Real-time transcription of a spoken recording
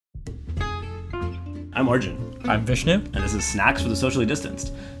I'm Arjun. I'm Vishnu. And this is Snacks for the Socially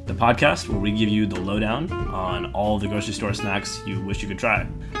Distanced, the podcast where we give you the lowdown on all the grocery store snacks you wish you could try.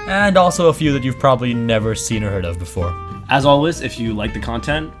 And also a few that you've probably never seen or heard of before. As always, if you like the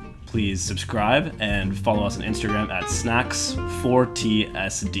content, please subscribe and follow us on Instagram at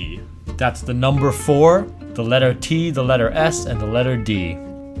snacks4tsd. That's the number 4, the letter T, the letter S, and the letter D.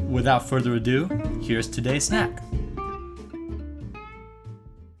 Without further ado, here's today's snack.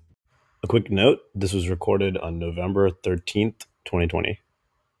 A quick note, this was recorded on November 13th, 2020.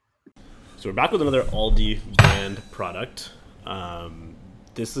 So we're back with another Aldi brand product.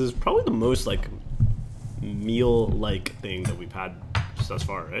 This is probably the most meal-like thing that we've had just thus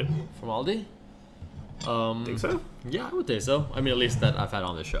far, right? From Aldi? Think so? Yeah, I would say so. I mean, at least that I've had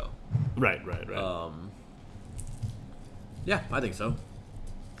on this show. Right. Yeah, I think so.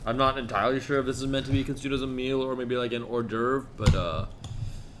 I'm not entirely sure if this is meant to be considered as a meal or maybe like an hors d'oeuvre, but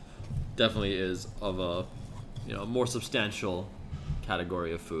definitely is of a more substantial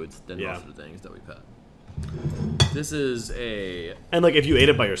category of foods than most of the things that we've had. This is a... And if you ate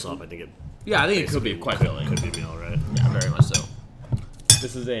it by yourself, I think it... Yeah, I think it could be quite filling. Could be a meal, right? Yeah, very much so.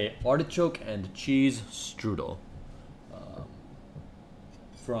 This is a artichoke and cheese strudel.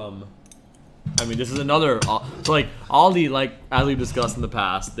 This is another... Aldi, as we've discussed in the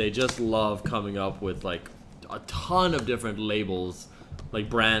past, they just love coming up with, a ton of different labels,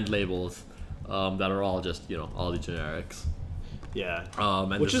 brand labels, that are all just, Aldi generics. Yeah.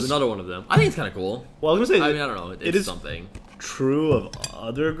 And this is another one of them. I think it's kind of cool. Well, I was going to say... I don't know. It is something. True of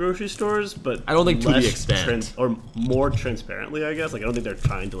other grocery stores, but I don't think to the extent. Or more transparently, I guess. I don't think they're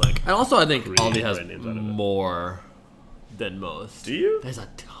trying to, And also, I think Aldi has names out of it. more than most. Do you? There's a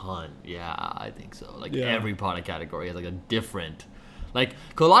ton. Yeah, I think so. Every product category has a different... cause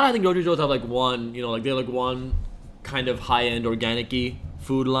a lot of, I think, grocery stores have one, they have one kind of high-end organic-y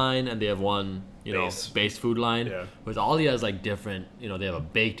food line, and they have one, base food line. Yeah. Whereas Aldi has different, they have a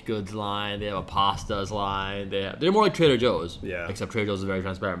baked goods line, they have a pastas line, they're more like Trader Joe's. Yeah. Except Trader Joe's is very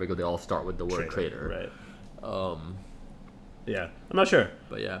transparent because they all start with the word Trader. Right. Yeah, I'm not sure.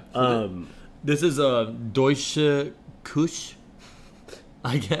 But yeah. This is a Deutsche Küche,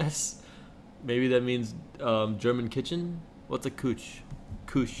 I guess. Maybe that means German kitchen. What's a Küche?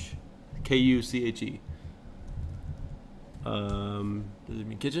 Küche. Kuche. Does it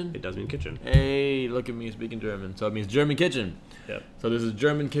mean kitchen? It does mean kitchen. Hey, look at me speaking German. So it means German kitchen. Yep. So this is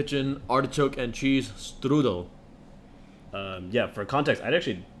German kitchen artichoke and cheese strudel. For context, I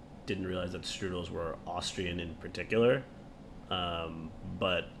actually didn't realize that strudels were Austrian in particular.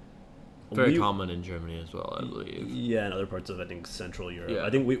 But very common in Germany as well, I believe. Yeah, and other parts of, I think, Central Europe. Yeah. I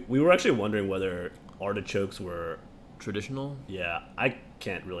think we were actually wondering whether artichokes were... traditional? Yeah, I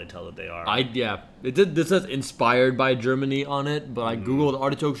can't really tell that they are. This says inspired by Germany on it, but I googled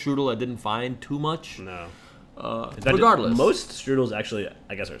artichoke strudel. I didn't find too much. No. Regardless, most strudels actually,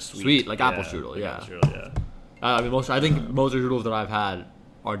 I guess, are sweet. Sweet, like apple strudel. Yeah. Apple strudel, yeah. I think most of the strudels that I've had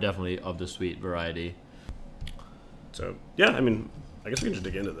are definitely of the sweet variety. So yeah, I guess we can just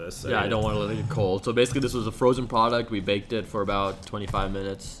dig into this. I don't want to let it get cold. So basically, this was a frozen product. We baked it for about 25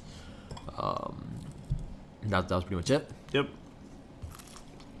 minutes. That was pretty much it. Yep.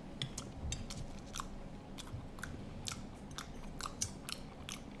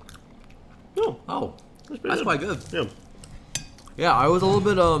 Oh, that's quite good. Yeah. Yeah, I was a little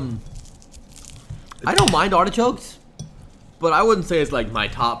bit I don't mind artichokes, but I wouldn't say it's my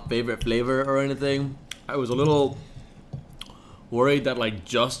top favorite flavor or anything. I was a little worried that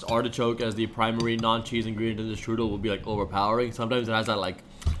just artichoke as the primary non-cheese ingredient in this strudel would be overpowering. Sometimes it has that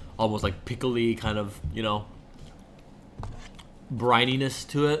almost pickly kind of brininess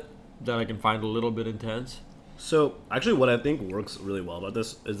to it that I can find a little bit intense. So actually, what I think works really well about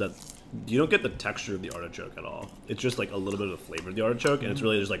this is that you don't get the texture of the artichoke at all. It's just a little bit of the flavor of the artichoke, and it's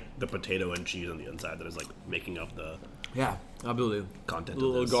really just the potato and cheese on the inside that is making up the absolutely content. A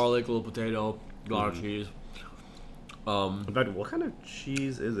little of this. garlic, a little potato, a lot of cheese. In fact, what kind of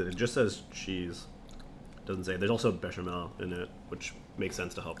cheese is it? It just says cheese. It doesn't say. There's also bechamel in it, which makes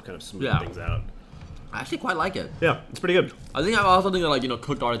sense to help kind of smooth things out. I actually quite like it. Yeah, it's pretty good. I also think that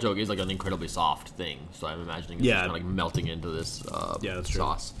cooked artichoke is an incredibly soft thing, so I'm imagining it's just kind of melting into this that's true.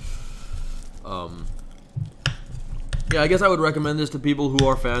 sauce. I guess I would recommend this to people who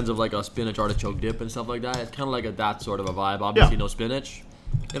are fans of a spinach artichoke dip and stuff like that. It's kind of that sort of a vibe. Obviously, no spinach.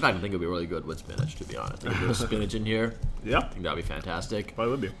 In fact, I think it'd be really good with spinach, to be honest. If there's spinach in here, I think that'd be fantastic.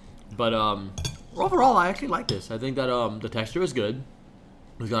 Probably would be. But overall, I actually like this. I think that the texture is good.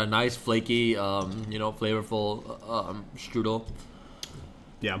 It's got a nice flaky, flavorful strudel.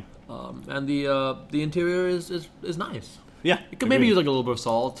 Yeah. And the interior is nice. Yeah, You could maybe use like a little bit of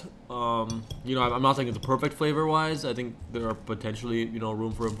salt. You know, I'm not saying it's perfect flavor wise. I think there are potentially, you know,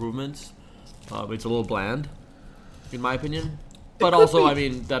 room for improvements. It's a little bland, in my opinion. But also, be. I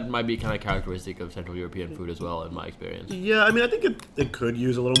mean, that might be kind of characteristic of Central European food as well, in my experience. Yeah, I mean, I think it could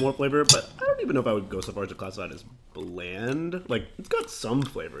use a little more flavor, but I don't even know if I would go so far as to classify it as bland. Like, it's got some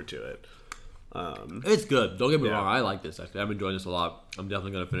flavor to it. It's good. Don't get me Yeah. wrong. I like this, actually. I'm enjoying this a lot. I'm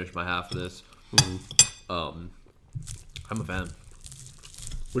definitely going to finish my half of this. I'm a fan.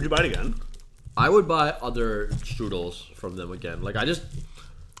 Would you buy it again? I would buy other strudels from them again. Like, I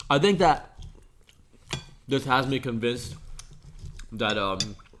think that this has me convinced that,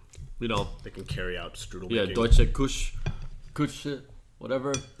 you know, They can carry out strudel yeah, making. Deutsche Kusch,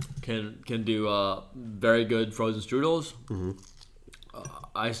 whatever, can do very good frozen strudels.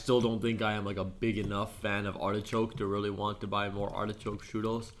 I still don't think I am like a big enough fan of artichoke to really want to buy more artichoke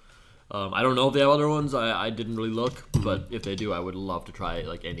strudels. I don't know if they have other ones. I didn't really look, but if they do, I would love to try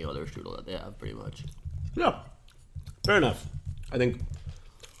like any other strudel that they have, pretty much. Yeah, fair enough. I think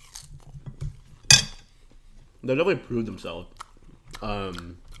they definitely proved themselves.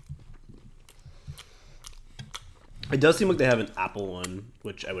 It does seem like they have an apple one,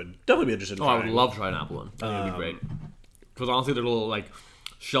 which I would definitely be interested in Oh, I trying. would love to try an apple one. I think it'd be great. Because honestly, their little like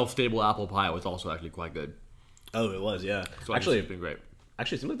shelf-stable apple pie was also actually quite good. Oh, it was, yeah. So Actually, it's been great. it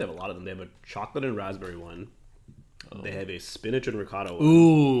seems like they have a lot of them. They have a chocolate and raspberry one. They have a spinach and ricotta one.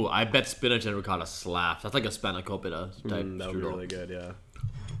 Ooh, I bet spinach and ricotta slaps. That's like a spanakopita type That would be strudel. really good, yeah.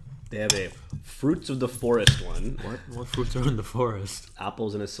 They have a fruits of the forest one. What fruits are in the forest?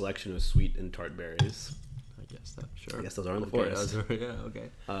 Apples and a selection of sweet and tart berries. I guess that, sure. I guess those are in the Okay, forest. yeah, okay.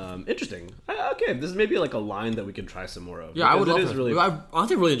 Interesting. Okay, this is maybe like a line that we could try some more of. Yeah, I because would love it is to. really. I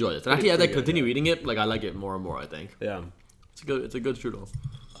honestly really enjoy this. And actually, as I pretty good, continue yeah. eating it, like I like it more and more, I think. Yeah. It's a good strudel.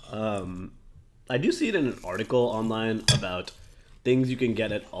 I do see it in an article online about things you can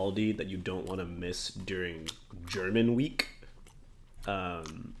get at Aldi that you don't want to miss during German week.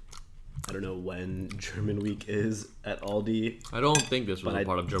 I don't know when German week is at Aldi. I don't think this was But a I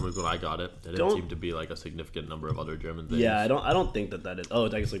part of German when I got it. It didn't don't- seem to be like a significant number of other German things. Yeah, I don't think that is. Oh,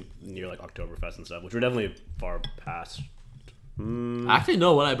 it's actually near like Oktoberfest and stuff, which we're definitely far past. Actually,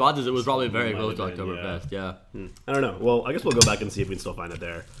 no. When I bought this, it was probably very Might close to have been, Oktoberfest. Yeah. I don't know. Well, I guess we'll go back and see if we can still find it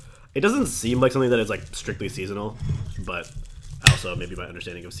there. It doesn't seem like something that is like strictly seasonal, but also maybe my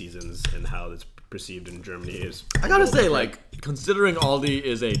understanding of seasons and how it's perceived in Germany is. I gotta say, like, considering Aldi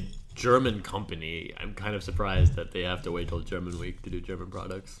is a German company, I'm kind of surprised that they have to wait till German week to do German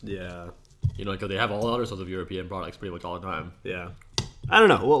products. Yeah, You know, because they have all other sorts of European products pretty much all the time. yeah. I don't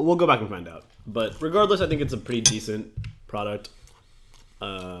know. We'll go back and find out. But regardless, I think it's a pretty decent product.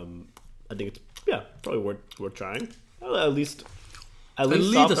 I think it's probably worth trying. Well, at least At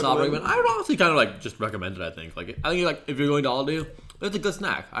least a soft recommend. recommend. I would honestly kind of like just recommend it. I think like if you're going to Aldi, it's a good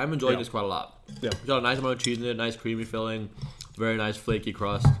snack. I'm enjoying Yeah. this quite a lot. Yeah. It's got a nice amount of cheese in it, nice creamy filling, very nice flaky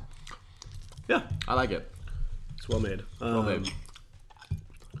crust. Yeah, I like it. it's well made. Okay.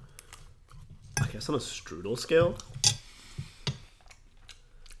 I guess on a strudel scale,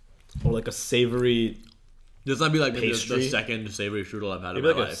 or like a savory, This might be like maybe the Pastry? second savory strudel I've had in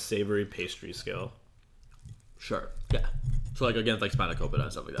maybe my like a life. savory pastry scale. Sure. Yeah. So like again, like spanakopita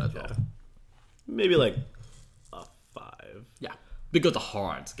and stuff like that as well. Yeah. Maybe like a 5. Yeah. Because the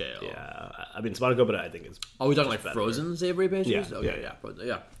hard scale. Yeah, I mean spanakopita I think is. Are we talking like better. frozen savory pastries? Yeah, Okay, yeah. Frozen,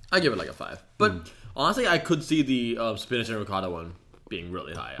 yeah. I give it like a 5. But honestly, I could see the spinach and ricotta one being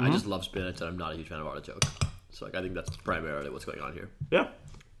really high. I just love spinach, and I'm not a huge fan of artichoke. So like, I think that's primarily what's going on here. Yeah,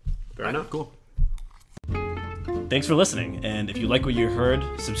 fair enough. Cool. Thanks for listening, and if you like what you heard,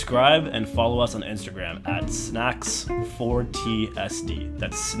 subscribe and follow us on Instagram at snacks4tsd.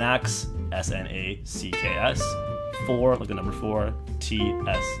 That's snacks snacks 4 like the number 4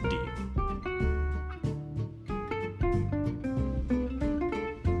 tsd.